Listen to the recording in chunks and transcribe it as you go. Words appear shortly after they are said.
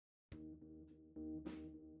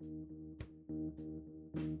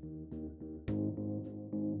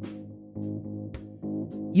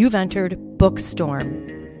You've entered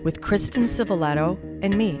Bookstorm with Kristen Civiletto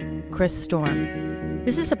and me, Chris Storm.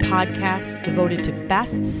 This is a podcast devoted to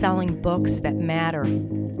best-selling books that matter,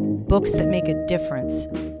 books that make a difference.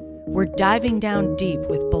 We're diving down deep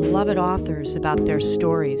with beloved authors about their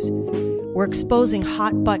stories. We're exposing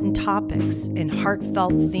hot-button topics and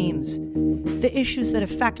heartfelt themes, the issues that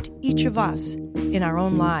affect each of us in our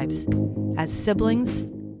own lives, as siblings,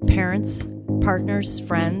 parents, partners,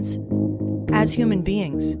 friends, as human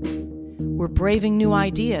beings. We're braving new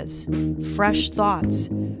ideas, fresh thoughts,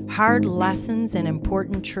 hard lessons, and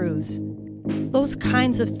important truths. Those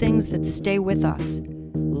kinds of things that stay with us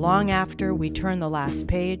long after we turn the last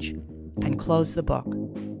page and close the book.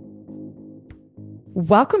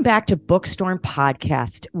 Welcome back to Bookstorm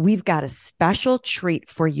Podcast. We've got a special treat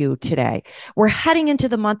for you today. We're heading into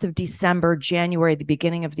the month of December, January, the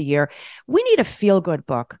beginning of the year. We need a feel-good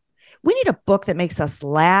book. We need a book that makes us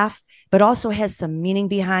laugh, but also has some meaning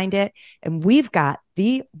behind it. And we've got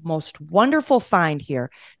the most wonderful find here,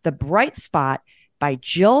 The Bright Spot by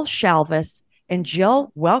Jill Shalvis. And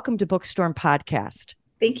Jill, welcome to Bookstorm Podcast.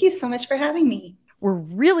 Thank you so much for having me. We're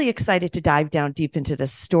really excited to dive down deep into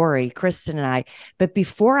this story, Kristen and I. But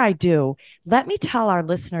before I do, let me tell our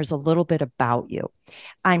listeners a little bit about you.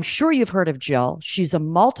 I'm sure you've heard of Jill. She's a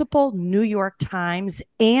multiple New York Times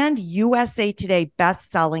and USA Today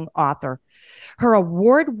best-selling author. Her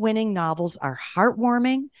award-winning novels are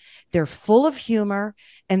heartwarming, they're full of humor,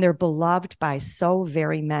 and they're beloved by so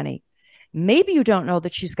very many. Maybe you don't know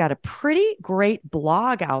that she's got a pretty great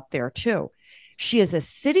blog out there, too. She is a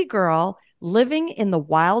city girl living in the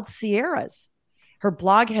wild Sierras. Her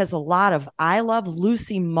blog has a lot of I Love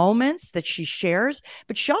Lucy moments that she shares,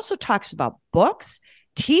 but she also talks about books,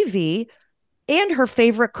 TV, and her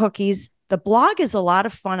favorite cookies. The blog is a lot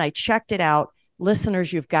of fun. I checked it out.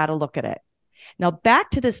 Listeners, you've got to look at it. Now, back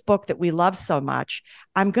to this book that we love so much,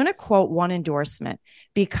 I'm going to quote one endorsement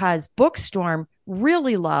because Bookstorm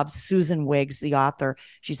really loves Susan Wiggs, the author.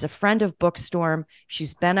 She's a friend of Bookstorm.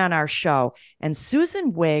 She's been on our show. And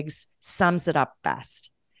Susan Wiggs sums it up best.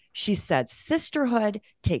 She said, "Sisterhood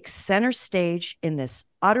takes center stage in this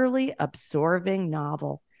utterly absorbing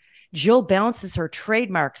novel. Jill balances her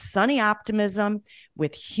trademark sunny optimism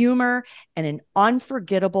with humor and an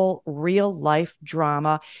unforgettable real-life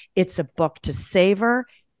drama. It's a book to savor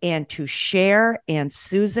and to share." And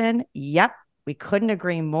Susan, yep, we couldn't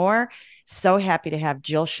agree more. So happy to have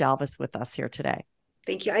Jill Shalvis with us here today.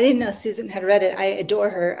 Thank you. I didn't know Susan had read it. I adore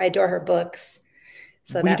her. I adore her books.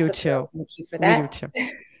 So we do too. Thank you for that.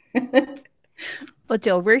 We do too. Well,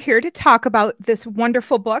 Jill, we're here to talk about this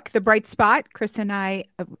wonderful book, The Bright Spot. Chris and I,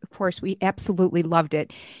 of course, we absolutely loved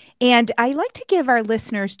it. And I like to give our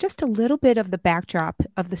listeners just a little bit of the backdrop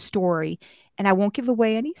of the story. And I won't give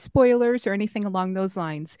away any spoilers or anything along those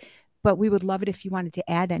lines, but we would love it if you wanted to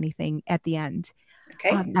add anything at the end.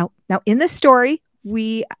 Okay. Now, in this story,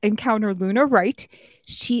 we encounter Luna Wright.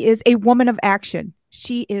 She is a woman of action.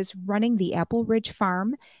 She is running the Apple Ridge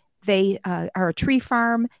Farm. They are a tree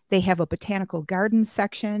farm. They have a botanical garden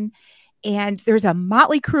section. And there's a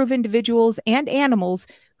motley crew of individuals and animals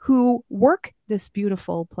who work this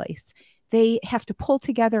beautiful place. They have to pull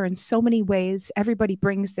together in so many ways. Everybody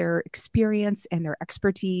brings their experience and their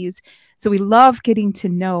expertise. So we love getting to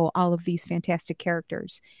know all of these fantastic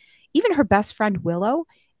characters. Even her best friend, Willow,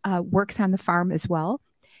 works on the farm as well.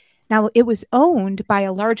 Now, it was owned by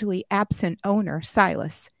a largely absent owner,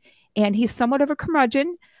 Silas. And he's somewhat of a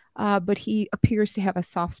curmudgeon, but he appears to have a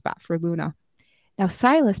soft spot for Luna. Now,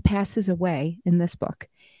 Silas passes away in this book,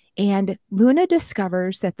 and Luna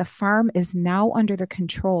discovers that the farm is now under the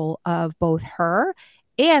control of both her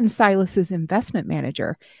and Silas's investment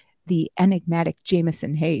manager, the enigmatic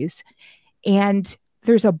Jameson Hayes. And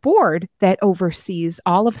there's a board that oversees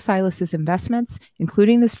all of Silas's investments,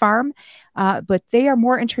 including this farm, but they are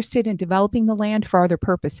more interested in developing the land for other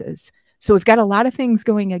purposes. So we've got a lot of things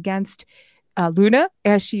going against Luna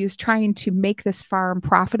as she is trying to make this farm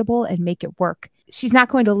profitable and make it work. She's not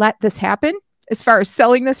going to let this happen as far as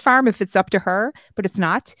selling this farm if it's up to her, but it's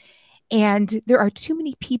not. And there are too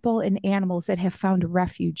many people and animals that have found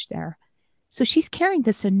refuge there. So she's carrying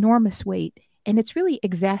this enormous weight, and it's really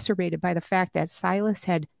exacerbated by the fact that Silas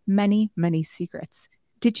had many, many secrets.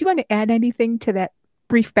 Did you want to add anything to that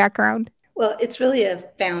brief background? Well, it's really a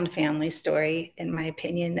found family story, in my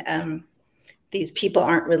opinion. These people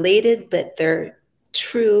aren't related, but they're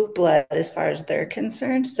true blood as far as they're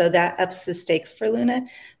concerned. So that ups the stakes for Luna,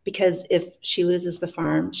 because if she loses the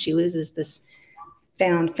farm, she loses this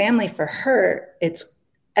found family. For her, it's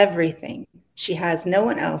everything. She has no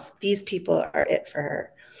one else. These people are it for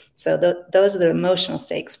her. So those are the emotional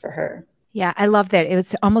stakes for her. Yeah, I love that. It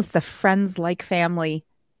was almost the friends like family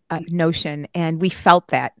notion. And we felt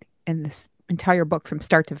that in this entire book from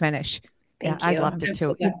start to finish. Yeah, Thank I you. loved it I'm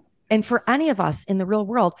so too. glad. And for any of us in the real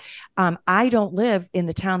world, I don't live in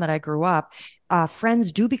the town that I grew up.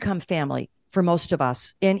 Friends do become family for most of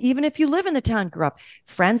us. And even if you live in the town you grew up,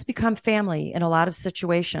 friends become family in a lot of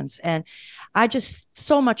situations. And I just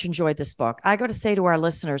so much enjoyed this book. I got to say to our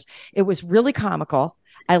listeners, it was really comical.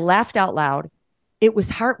 I laughed out loud. It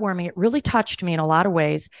was heartwarming. It really touched me in a lot of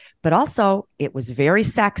ways, but also it was very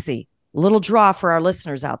sexy. Little draw for our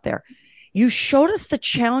listeners out there. You showed us the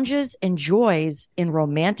challenges and joys in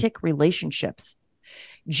romantic relationships.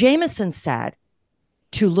 Jameson said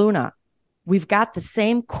to Luna, we've got the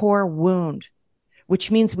same core wound,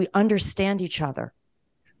 which means we understand each other.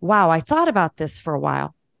 Wow, I thought about this for a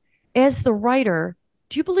while. As the writer,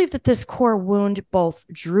 do you believe that this core wound both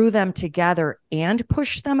drew them together and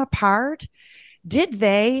pushed them apart? Did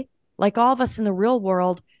they, like all of us in the real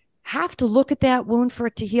world, have to look at that wound for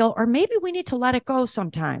it to heal? Or maybe we need to let it go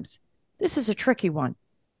sometimes. This is a tricky one.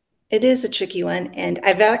 It is a tricky one, and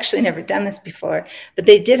I've actually never done this before, but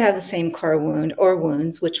they did have the same core wound or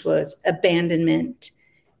wounds, which was abandonment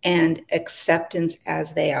and acceptance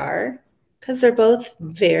as they are, because they're both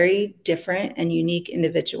very different and unique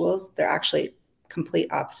individuals. They're actually complete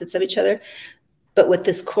opposites of each other. But with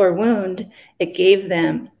this core wound, it gave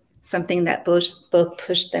them something that both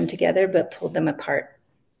pushed them together but pulled them apart.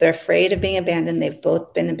 They're afraid of being abandoned. They've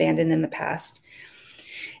both been abandoned in the past.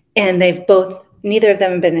 And neither of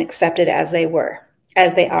them have been accepted as they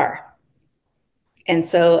are. And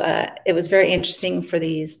so it was very interesting for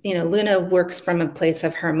these, Luna works from a place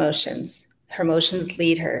of her emotions. Her emotions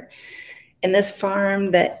lead her. And this farm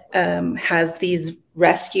that has these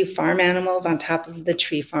rescue farm animals on top of the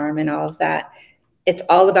tree farm and all of that, it's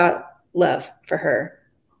all about love for her.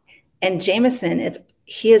 And Jameson,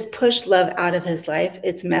 he has pushed love out of his life.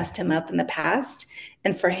 It's messed him up in the past.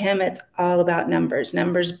 And for him, it's all about numbers.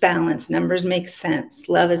 Numbers balance. Numbers make sense.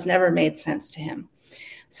 Love has never made sense to him.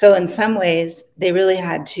 So in some ways, they really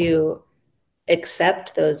had to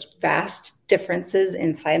accept those vast differences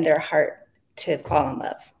inside their heart to fall in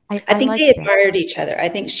love. I I think like they that. admired each other. I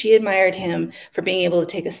think she admired him for being able to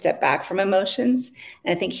take a step back from emotions.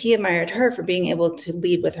 And I think he admired her for being able to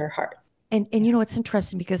lead with her heart. And you know, it's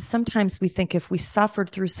interesting because sometimes we think if we suffered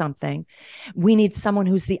through something, we need someone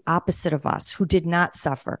who's the opposite of us, who did not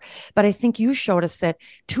suffer. But I think you showed us that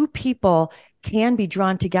two people can be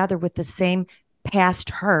drawn together with the same past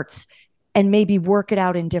hurts and maybe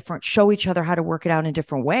show each other how to work it out in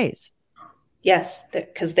different ways. Yes,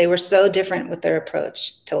 because they were so different with their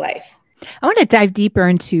approach to life. I want to dive deeper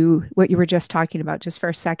into what you were just talking about just for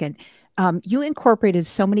a second. You incorporated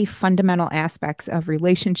so many fundamental aspects of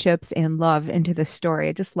relationships and love into the story.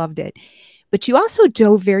 I just loved it. But you also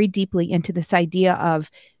dove very deeply into this idea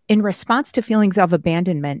of, in response to feelings of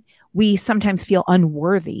abandonment, we sometimes feel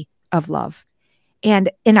unworthy of love.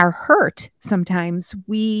 And in our hurt, sometimes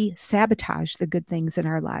we sabotage the good things in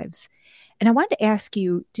our lives. And I wanted to ask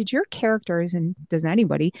you, did your characters, and does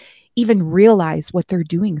anybody even realize what they're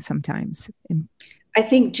doing sometimes? And I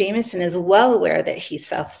think Jameson is well aware that he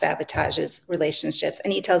self-sabotages relationships,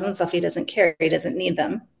 and he tells himself he doesn't care, he doesn't need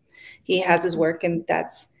them. He has his work, and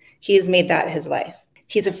he has made that his life.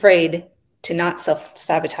 He's afraid to not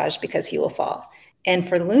self-sabotage because he will fall. And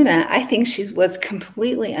for Luna, I think she was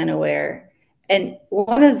completely unaware. And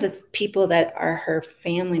one of the people that are her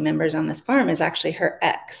family members on this farm is actually her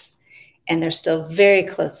ex, and they're still very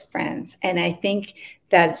close friends. And I think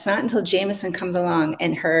that it's not until Jameson comes along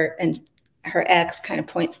and her ex kind of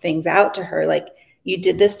points things out to her, like, you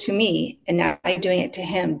did this to me and now you're doing it to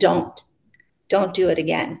him. Don't do it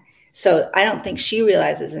again. So I don't think she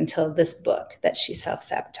realizes until this book that she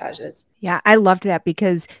self-sabotages. yeah, I loved that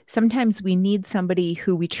because sometimes we need somebody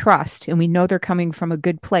who we trust and we know they're coming from a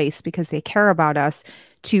good place because they care about us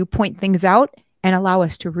to point things out and allow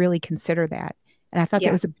us to really consider that. And I thought that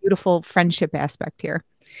Yeah. was a beautiful friendship aspect here.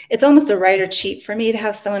 It's almost a writer cheat for me to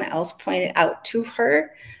have someone else point it out to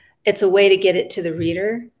her. It's a way to get it to the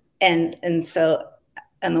reader. And so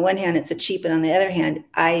on the one hand, it's a cheat, but on the other hand,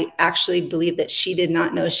 I actually believe that she did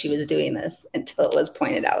not know she was doing this until it was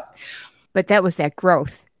pointed out. But that was that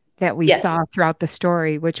growth that we Yes. saw throughout the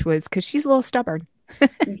story, which was because she's a little stubborn.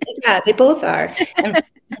 Yeah, they both are. And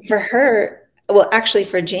for her, well, actually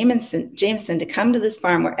for Jameson to come to this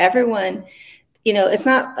farm where everyone, it's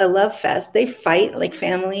not a love fest. They fight like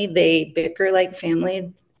family, they bicker like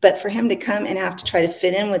family. But for him to come and have to try to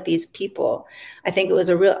fit in with these people, I think it was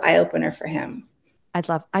a real eye opener for him.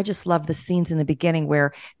 I just love the scenes in the beginning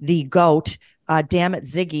where the goat, damn it,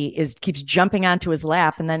 Ziggy, keeps jumping onto his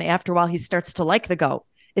lap. And then after a while, he starts to like the goat.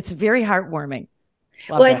 It's very heartwarming.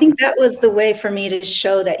 Love Well, I that. think that was the way for me to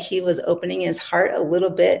show that he was opening his heart a little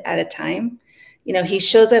bit at a time. You know, he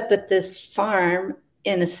shows up at this farm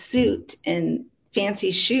in a suit and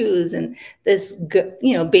fancy shoes and this,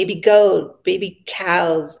 you know, baby goat, baby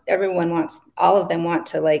cows. Everyone wants, all of them want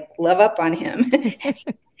to like love up on him.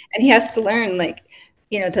 And he has to learn, like,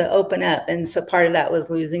 you know, to open up. And so part of that was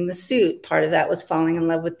losing the suit. Part of that was falling in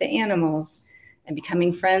love with the animals and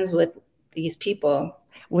becoming friends with these people.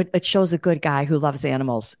 It shows a good guy who loves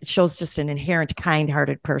animals. It shows just an inherent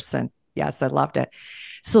kind-hearted person. Yes, I loved it.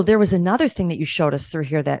 So there was another thing that you showed us through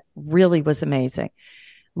here that really was amazing.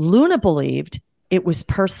 Luna believed it was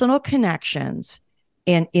personal connections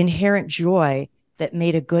and inherent joy that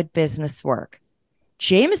made a good business work.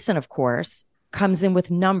 Jameson, of course, comes in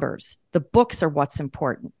with numbers. The books are what's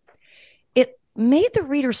important. It made the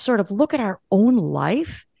reader sort of look at our own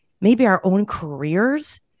life, maybe our own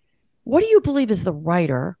careers. What do you believe as the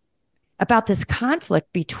writer about this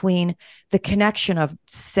conflict between the connection of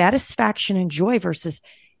satisfaction and joy versus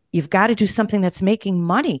you've got to do something that's making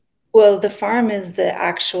money? Well, the farm is the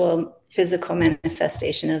actual physical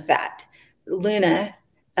manifestation of that. Luna,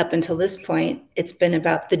 up until this point, it's been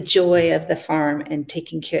about the joy of the farm and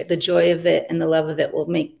taking care. The joy of it and the love of it will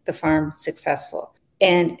make the farm successful.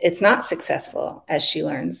 And it's not successful, as she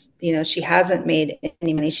learns. You know, she hasn't made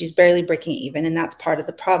any money. She's barely breaking even. And that's part of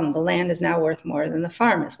the problem. The land is now worth more than the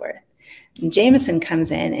farm is worth. And Jameson comes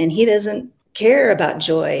in and he doesn't care about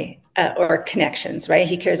joy or connections, right?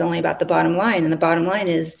 He cares only about the bottom line. And the bottom line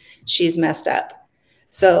is she's messed up.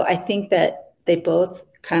 So I think that they both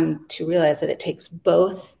come to realize that it takes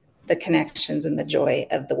both the connections and the joy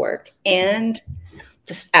of the work and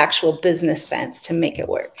this actual business sense to make it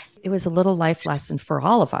work. It was a little life lesson for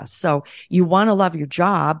all of us. So you want to love your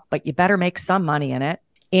job, but you better make some money in it.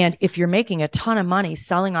 And if you're making a ton of money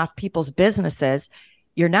selling off people's businesses,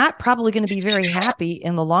 you're not probably going to be very happy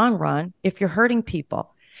in the long run if you're hurting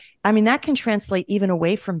people. I mean, that can translate even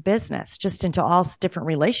away from business, just into all different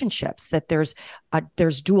relationships, that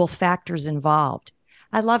there's dual factors involved.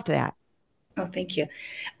 I loved that. Oh, thank you.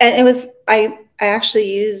 And it was, I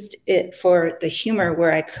actually used it for the humor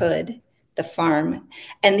where I could, the farm.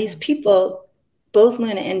 And these people, both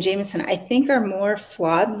Luna and Jameson, I think are more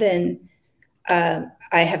flawed than I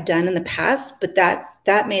have done in the past, but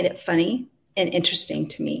that made it funny and interesting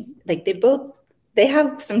to me. Like they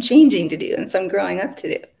have some changing to do and some growing up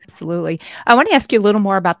to do. Absolutely. I want to ask you a little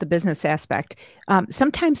more about the business aspect.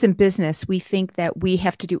 Sometimes in business, we think that we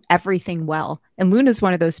have to do everything well. And Luna's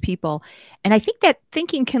one of those people. And I think that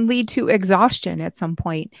thinking can lead to exhaustion at some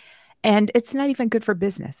point. And it's not even good for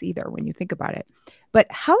business either when you think about it. But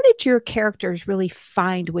how did your characters really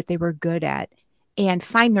find what they were good at and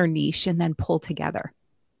find their niche and then pull together?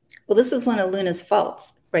 Well, this is one of Luna's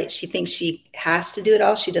faults, right? She thinks she has to do it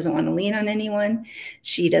all. She doesn't want to lean on anyone.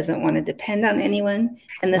 She doesn't want to depend on anyone.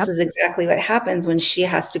 And this Yep. is exactly what happens when she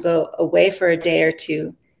has to go away for a day or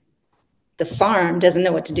two. The farm doesn't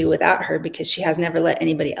know what to do without her because she has never let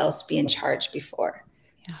anybody else be in charge before.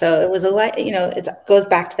 Yeah. So it was a lot, you know, it goes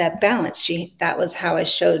back to that balance. That was how I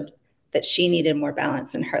showed that she needed more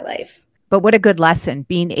balance in her life. But what a good lesson,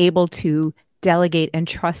 being able to delegate and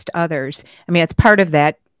trust others. I mean, it's part of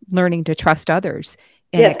that learning to trust others.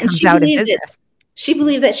 And Yes, it and comes she out in believed it. business. She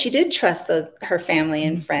believed that she did trust her family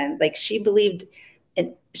and friends. Like she believed,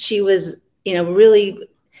 and she was, you know, really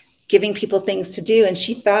giving people things to do. And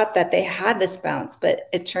she thought that they had this balance, but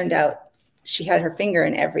it turned out she had her finger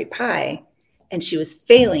in every pie and she was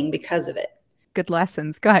failing because of it. Good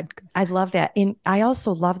lessons. Go ahead. I love that. And I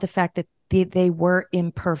also love the fact that they were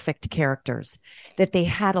imperfect characters, that they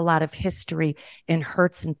had a lot of history and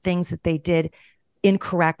hurts and things that they did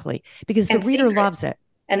incorrectly, because the reader loves it.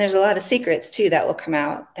 And there's a lot of secrets too that will come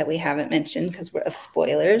out that we haven't mentioned because we're of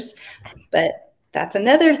spoilers. But that's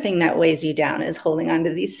another thing that weighs you down, is holding on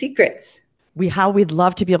to these secrets. We'd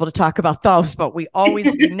love to be able to talk about those, but we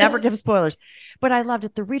never give spoilers. But I loved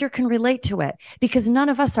it. The reader can relate to it because none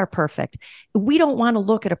of us are perfect. We don't want to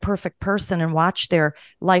look at a perfect person and watch their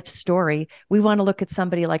life story. We want to look at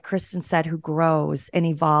somebody, like Kristen said, who grows and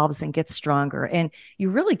evolves and gets stronger. And you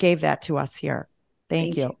really gave that to us here.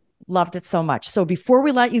 Thank you. Loved it so much. So before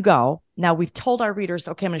we let you go, now we've told our readers,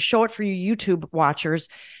 okay, I'm going to show it for you YouTube watchers.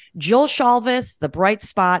 Jill Shalvis, The Bright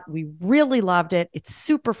Spot. We really loved it. It's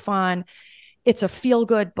super fun. It's a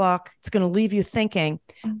feel-good book. It's going to leave you thinking.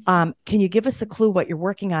 Can you give us a clue what you're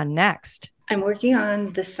working on next? I'm working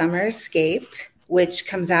on The Summer Escape, which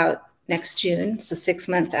comes out next June, so 6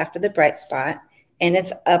 months after The Bright Spot. And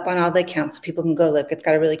it's up on all the accounts so people can go look. It's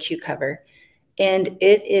got a really cute cover. And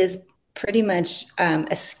it is pretty much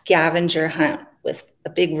a scavenger hunt with a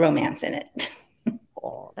big romance in it.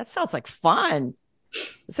 Oh, that sounds like fun.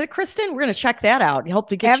 Is it, Kristen? We're going to check that out and hope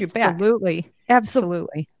to get you back. Absolutely. So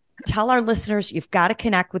Absolutely. tell our listeners you've got to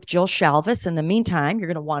connect with Jill Shalvis. In the meantime, you're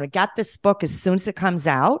going to want to get this book as soon as it comes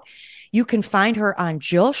out. You can find her on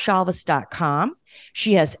jillshalvis.com.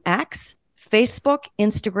 She has X, Facebook,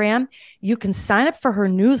 Instagram. You can sign up for her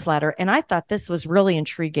newsletter. And I thought this was really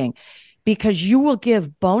intriguing because you will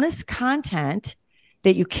give bonus content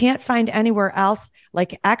that you can't find anywhere else,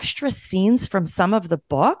 like extra scenes from some of the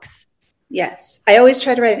books. Yes. I always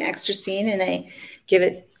try to write an extra scene, and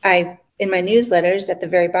in my newsletters at the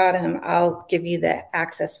very bottom, I'll give you the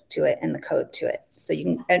access to it and the code to it. So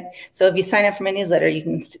so if you sign up for my newsletter, you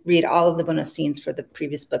can read all of the bonus scenes for the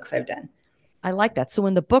previous books I've done. I like that. So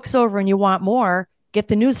when the book's over and you want more, get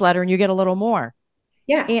the newsletter and you get a little more.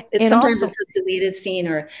 Yeah. Sometimes it's a deleted scene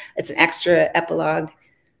or it's an extra epilogue.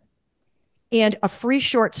 And a free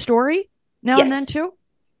short story now and then too.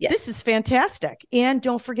 Yes. This is fantastic. And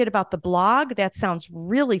don't forget about the blog. That sounds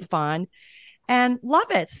really fun and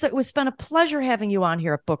love it. So it's been a pleasure having you on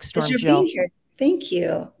here at Bookstorm, Jill. Being here. Thank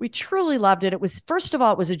you. We truly loved it. It was, first of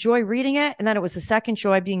all, it was a joy reading it. And then it was a second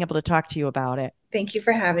joy being able to talk to you about it. Thank you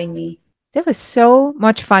for having me. It was so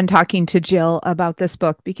much fun talking to Jill about this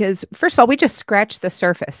book because, first of all, we just scratched the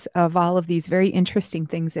surface of all of these very interesting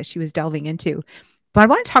things that she was delving into. But I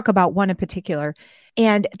want to talk about one in particular,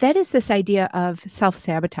 and that is this idea of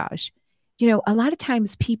self-sabotage. You know, a lot of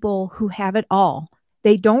times people who have it all,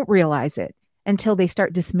 they don't realize it until they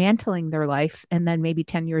start dismantling their life. And then maybe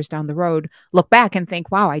 10 years down the road, look back and think,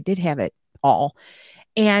 wow, I did have it all.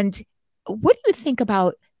 And what do you think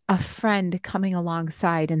about a friend coming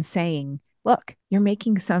alongside and saying, look, you're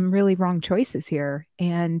making some really wrong choices here,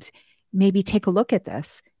 and maybe take a look at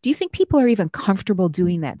this? Do you think people are even comfortable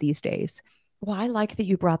doing that these days? Well, I like that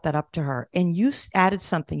you brought that up to her, and you added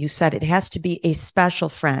something. You said it has to be a special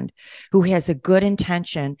friend who has a good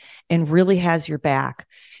intention and really has your back,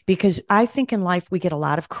 because I think in life we get a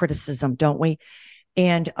lot of criticism, don't we?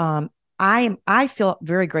 And I feel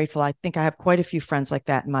very grateful. I think I have quite a few friends like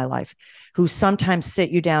that in my life who sometimes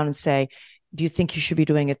sit you down and say, do you think you should be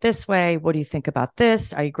doing it this way? What do you think about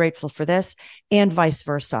this? Are you grateful for this? And vice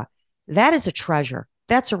versa. That is a treasure.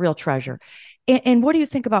 That's a real treasure. And what do you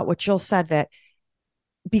think about what Jill said, that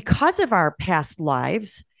because of our past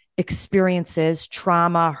lives, experiences,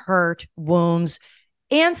 trauma, hurt, wounds,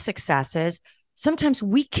 and successes, sometimes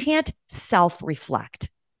we can't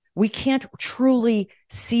self-reflect. We can't truly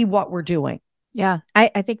see what we're doing. Yeah,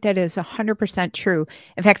 I think that is 100% true.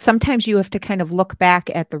 In fact, sometimes you have to kind of look back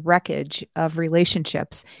at the wreckage of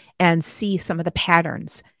relationships and see some of the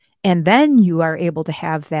patterns. And then you are able to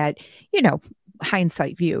have that,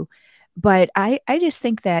 hindsight view. But I just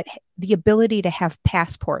think that the ability to have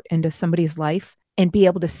passport into somebody's life and be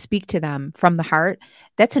able to speak to them from the heart,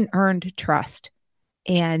 that's an earned trust.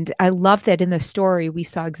 And I love that in the story, we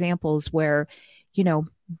saw examples where,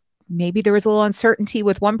 maybe there was a little uncertainty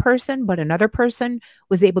with one person, but another person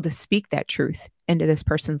was able to speak that truth into this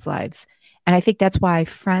person's lives. And I think that's why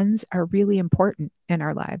friends are really important in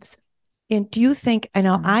our lives. And do you think, I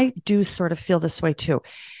know I do sort of feel this way too,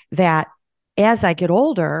 that as I get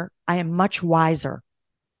older, I am much wiser.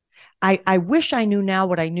 I wish I knew now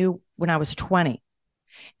what I knew when I was 20,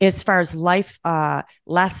 as far as life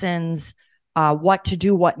lessons, what to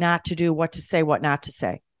do, what not to do, what to say, what not to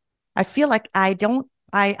say. I feel like I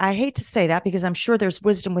hate to say that because I'm sure there's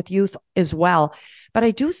wisdom with youth as well, but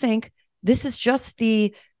I do think this is just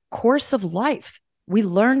the course of life. We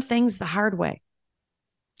learn things the hard way.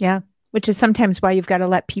 Yeah, which is sometimes why you've got to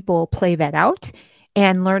let people play that out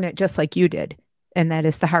and learn it just like you did. And that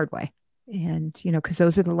is the hard way. And, because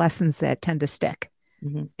those are the lessons that tend to stick.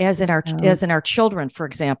 Mm-hmm. As in our children, for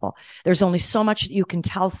example, there's only so much that you can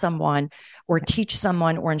tell someone or teach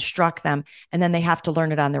someone or instruct them, and then they have to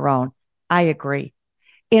learn it on their own. I agree.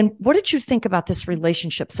 And what did you think about this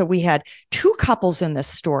relationship? So we had two couples in this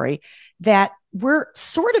story that were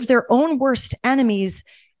sort of their own worst enemies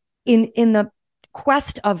in the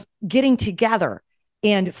quest of getting together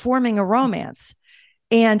and forming a romance.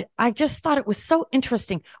 And I just thought it was so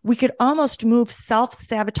interesting. We could almost move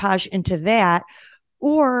self-sabotage into that,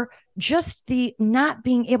 or just the not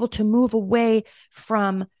being able to move away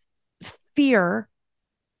from fear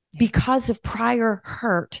because of prior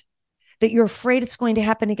hurt, that you're afraid it's going to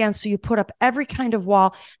happen again. So you put up every kind of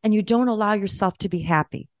wall and you don't allow yourself to be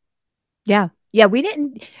happy. Yeah. Yeah. We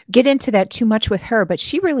didn't get into that too much with her, but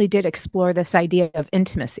she really did explore this idea of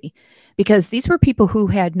intimacy, because these were people who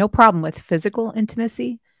had no problem with physical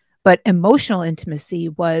intimacy, but emotional intimacy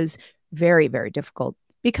was very, very difficult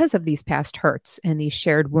because of these past hurts and these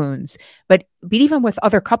shared wounds, but even with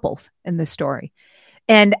other couples in the story.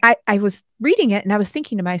 And I was reading it and I was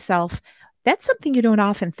thinking to myself, That's something you don't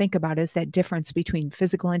often think about, is that difference between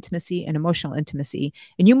physical intimacy and emotional intimacy.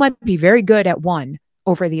 And you might be very good at one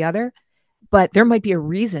over the other, but there might be a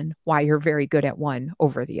reason why you're very good at one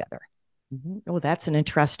over the other. Mm-hmm. Oh, that's an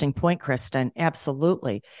interesting point, Kristen.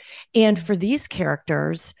 Absolutely. And for these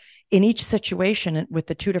characters, in each situation with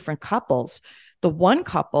the two different couples, the one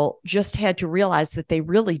couple just had to realize that they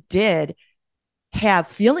really did have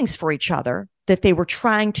feelings for each other, that they were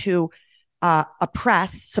trying to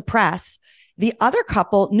suppress. The other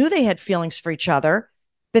couple knew they had feelings for each other,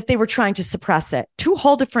 that they were trying to suppress it. Two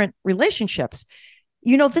whole different relationships.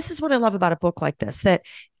 You know, this is what I love about a book like this, that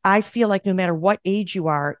I feel like no matter what age you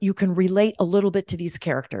are, you can relate a little bit to these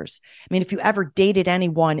characters. I mean, if you ever dated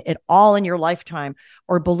anyone at all in your lifetime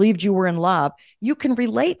or believed you were in love, you can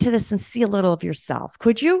relate to this and see a little of yourself.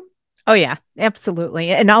 Could you? Oh, yeah, absolutely.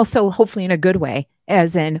 And also, hopefully, in a good way,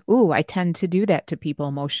 as in, ooh, I tend to do that to people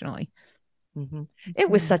emotionally. Mm-hmm. It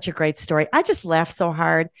was such a great story. I just laughed so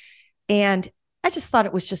hard. And I just thought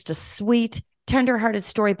it was just a sweet, tender-hearted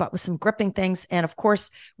story, but with some gripping things. And of course,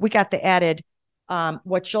 we got the added,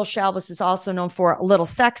 what Jill Shalvis is also known for, a little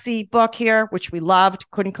sexy book here, which we loved.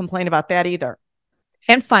 Couldn't complain about that either.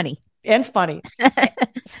 And funny. And funny.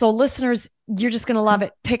 So listeners, you're just going to love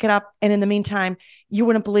it. Pick it up. And in the meantime, you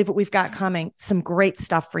wouldn't believe what we've got coming. Some great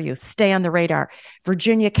stuff for you. Stay on the radar.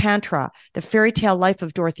 Virginia Cantra, The Fairy Tale Life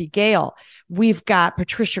of Dorothy Gale. We've got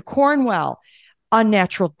Patricia Cornwell,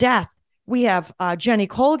 Unnatural Death. We have Jenny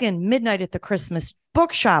Colgan, Midnight at the Christmas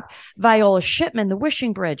Bookshop, Viola Shipman, The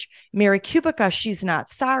Wishing Bridge, Mary Kubica, She's Not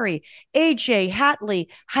Sorry, A.J. Hatley,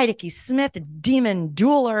 Heideke Smith, Demon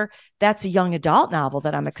Dueler. That's a young adult novel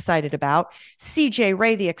that I'm excited about. C.J.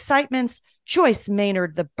 Ray, The Excitements, Joyce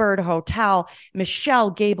Maynard, The Bird Hotel, Michelle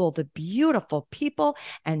Gable, The Beautiful People,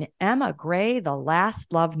 and Emma Gray, The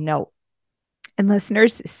Last Love Note. And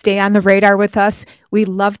listeners, stay on the radar with us. We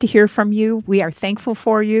love to hear from you. We are thankful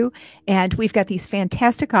for you. And we've got these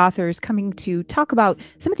fantastic authors coming to talk about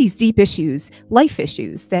some of these deep issues, life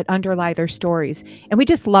issues that underlie their stories. And we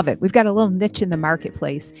just love it. We've got a little niche in the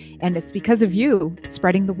marketplace. And it's because of you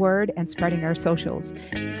spreading the word and spreading our socials.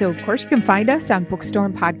 So, of course, you can find us on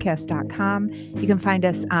bookstormpodcast.com. You can find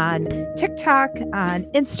us on TikTok, on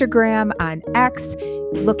Instagram, on X.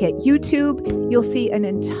 Look at YouTube. You'll see an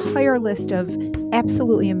entire list of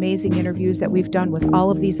absolutely amazing interviews that we've done with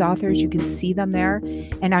all of these authors. You can see them there.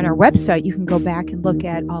 And on our website, you can go back and look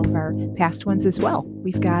at all of our past ones as well.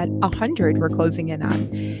 We've got 100 we're closing in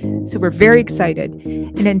on. So we're very excited.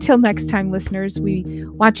 And until next time, listeners, we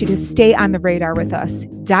want you to stay on the radar with us.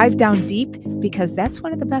 Dive down deep, because that's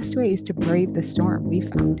one of the best ways to brave the storm we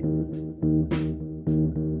found.